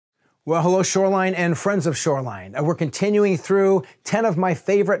Well, hello, Shoreline and friends of Shoreline. We're continuing through 10 of my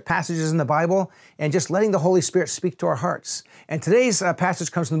favorite passages in the Bible and just letting the Holy Spirit speak to our hearts. And today's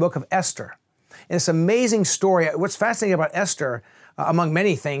passage comes from the book of Esther. And it's an amazing story. What's fascinating about Esther, among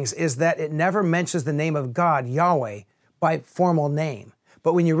many things, is that it never mentions the name of God, Yahweh, by formal name.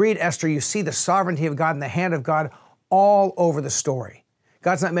 But when you read Esther, you see the sovereignty of God and the hand of God all over the story.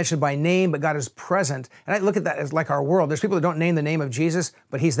 God's not mentioned by name, but God is present. And I look at that as like our world. There's people that don't name the name of Jesus,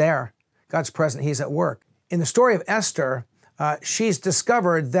 but he's there. God's present, he's at work. In the story of Esther, she's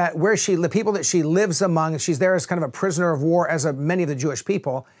discovered that the people that she lives among, she's there as kind of a prisoner of war, as of many of the Jewish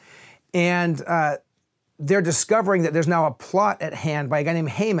people. And they're discovering that there's now a plot at hand by a guy named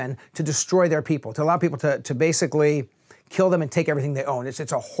Haman to destroy their people, to allow people to basically kill them and take everything they own.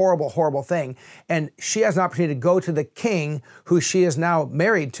 It's a horrible, horrible thing. And she has an opportunity to go to the king, who she is now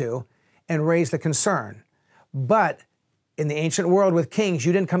married to, and raise the concern. But in the ancient world with kings,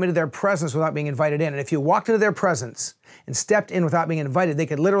 you didn't come into their presence without being invited in. And if you walked into their presence and stepped in without being invited, they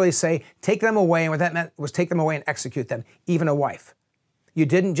could literally say, take them away. And what that meant was take them away and execute them, even a wife. You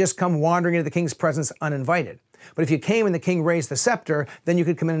didn't just come wandering into the king's presence uninvited. But if you came and the king raised the scepter, then you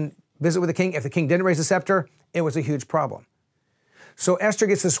could come in and visit with the king. If the king didn't raise the scepter, it was a huge problem. So Esther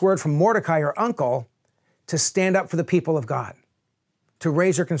gets this word from Mordecai, her uncle, to stand up for the people of God, to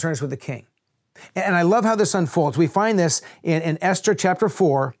raise her concerns with the king. And I love how this unfolds. We find this in Esther chapter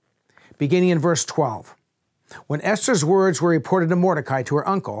 4, beginning in verse 12. When Esther's words were reported to Mordecai, to her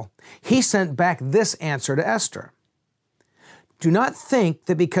uncle, he sent back this answer to Esther. Do not think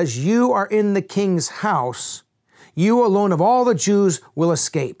that because you are in the king's house, you alone of all the Jews will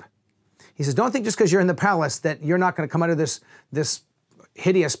escape. He says, don't think just because you're in the palace that you're not going to come under this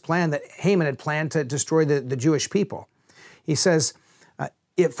hideous plan that Haman had planned to destroy the Jewish people. He says,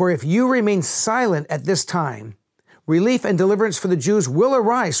 for if you remain silent at this time, relief and deliverance for the Jews will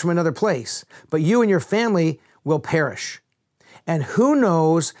arise from another place, but you and your family will perish. And who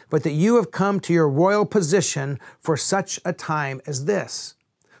knows but that you have come to your royal position for such a time as this?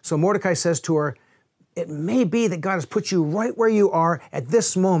 So Mordecai says to her, it may be that God has put you right where you are at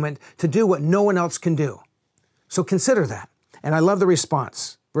this moment to do what no one else can do. So consider that. And I love the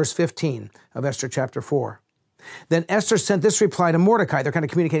response, verse 15 of Esther chapter 4. Then Esther sent this reply to Mordecai. They're kind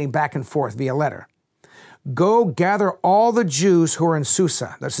of communicating back and forth via letter. Go gather all the Jews who are in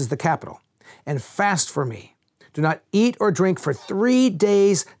Susa, this is the capital, and fast for me. Do not eat or drink for 3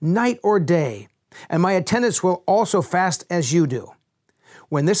 days, night or day, and my attendants will also fast as you do.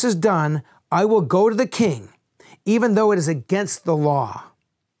 When this is done, I will go to the king, even though it is against the law.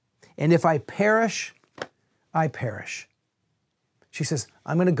 And if I perish, I perish. She says,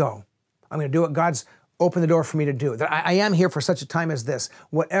 I'm going to go. I'm going to do what God's opened the door for me to do. That I am here for such a time as this.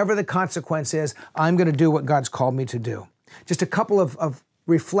 Whatever the consequence is, I'm going to do what God's called me to do. Just a couple of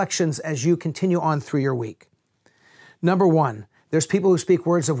reflections as you continue on through your week. Number one, there's people who speak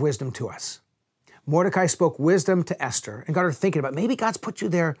words of wisdom to us. Mordecai spoke wisdom to Esther and got her thinking about maybe God's put you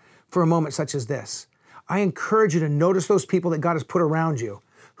there for a moment such as this. I encourage you to notice those people that God has put around you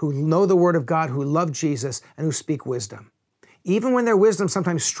who know the word of God, who love Jesus, and who speak wisdom. Even when their wisdom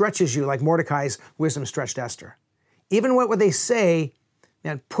sometimes stretches you, like Mordecai's wisdom stretched Esther. Even what they say,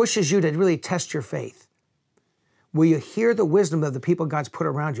 man, pushes you to really test your faith. Will you hear the wisdom of the people God's put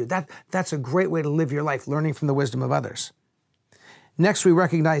around you? That's a great way to live your life, learning from the wisdom of others. Next, we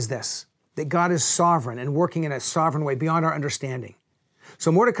recognize this, that God is sovereign and working in a sovereign way beyond our understanding.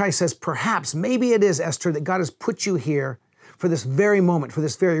 So Mordecai says, perhaps, maybe it is, Esther, that God has put you here for this very moment, for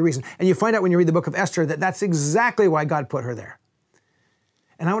this very reason. And you find out when you read the book of Esther that that's exactly why God put her there.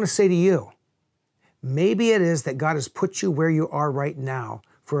 And I want to say to you, maybe it is that God has put you where you are right now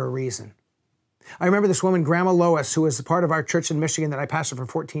for a reason. I remember this woman, Grandma Lois, who was a part of our church in Michigan that I pastored for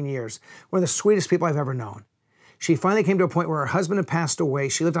 14 years, one of the sweetest people I've ever known. She finally came to a point where her husband had passed away.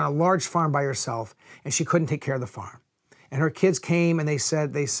 She lived on a large farm by herself, and she couldn't take care of the farm. And her kids came and they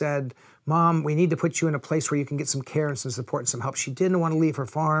said, Mom, we need to put you in a place where you can get some care and some support and some help. She didn't want to leave her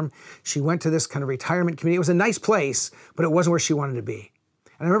farm. She went to this kind of retirement community. It was a nice place, but it wasn't where she wanted to be.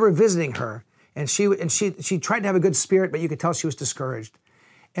 And I remember visiting her, and she tried to have a good spirit, but you could tell she was discouraged.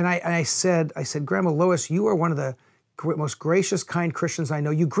 And I said, Grandma Lois, you are one of the most gracious, kind Christians I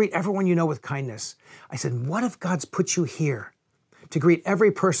know. You greet everyone you know with kindness. I said, what if God's put you here to greet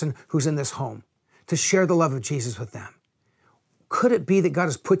every person who's in this home, to share the love of Jesus with them? Could it be that God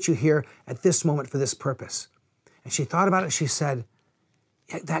has put you here at this moment for this purpose? And she thought about it. She said,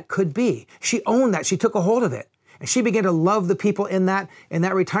 yeah, that could be. She owned that. She took a hold of it. And she began to love the people in that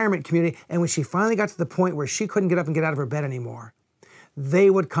retirement community. And when she finally got to the point where she couldn't get up and get out of her bed anymore, they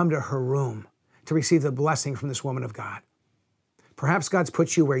would come to her room to receive the blessing from this woman of God. Perhaps God's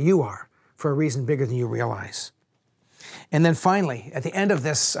put you where you are for a reason bigger than you realize. And then finally, at the end of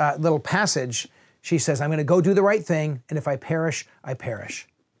this little passage, she says, I'm going to go do the right thing, and if I perish, I perish.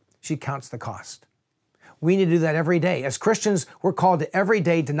 She counts the cost. We need to do that every day. As Christians, we're called to every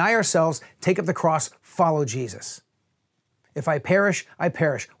day deny ourselves, take up the cross, follow Jesus. If I perish, I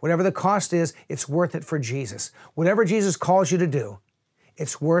perish. Whatever the cost is, it's worth it for Jesus. Whatever Jesus calls you to do,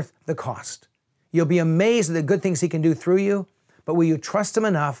 it's worth the cost. You'll be amazed at the good things he can do through you, but will you trust him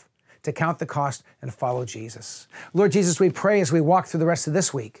enough to count the cost and follow Jesus? Lord Jesus, we pray as we walk through the rest of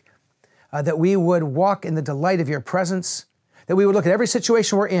this week, that we would walk in the delight of your presence, that we would look at every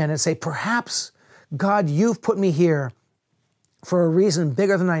situation we're in and say, perhaps, God, you've put me here for a reason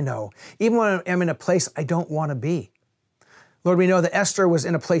bigger than I know, even when I'm in a place I don't want to be. Lord, we know that Esther was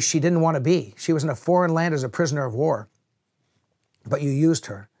in a place she didn't want to be. She was in a foreign land as a prisoner of war, but you used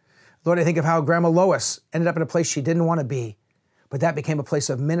her. Lord, I think of how Grandma Lois ended up in a place she didn't want to be, but that became a place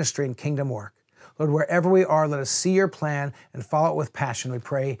of ministry and kingdom work. Lord, wherever we are, let us see your plan and follow it with passion, we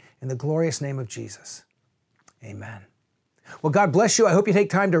pray in the glorious name of Jesus. Amen. Well, God bless you. I hope you take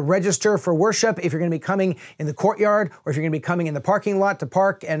time to register for worship if you're going to be coming in the courtyard or if you're going to be coming in the parking lot to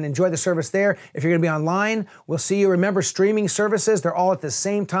park and enjoy the service there. If you're going to be online, we'll see you. Remember, streaming services, they're all at the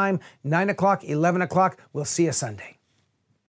same time, 9 o'clock, 11 o'clock. We'll see you Sunday.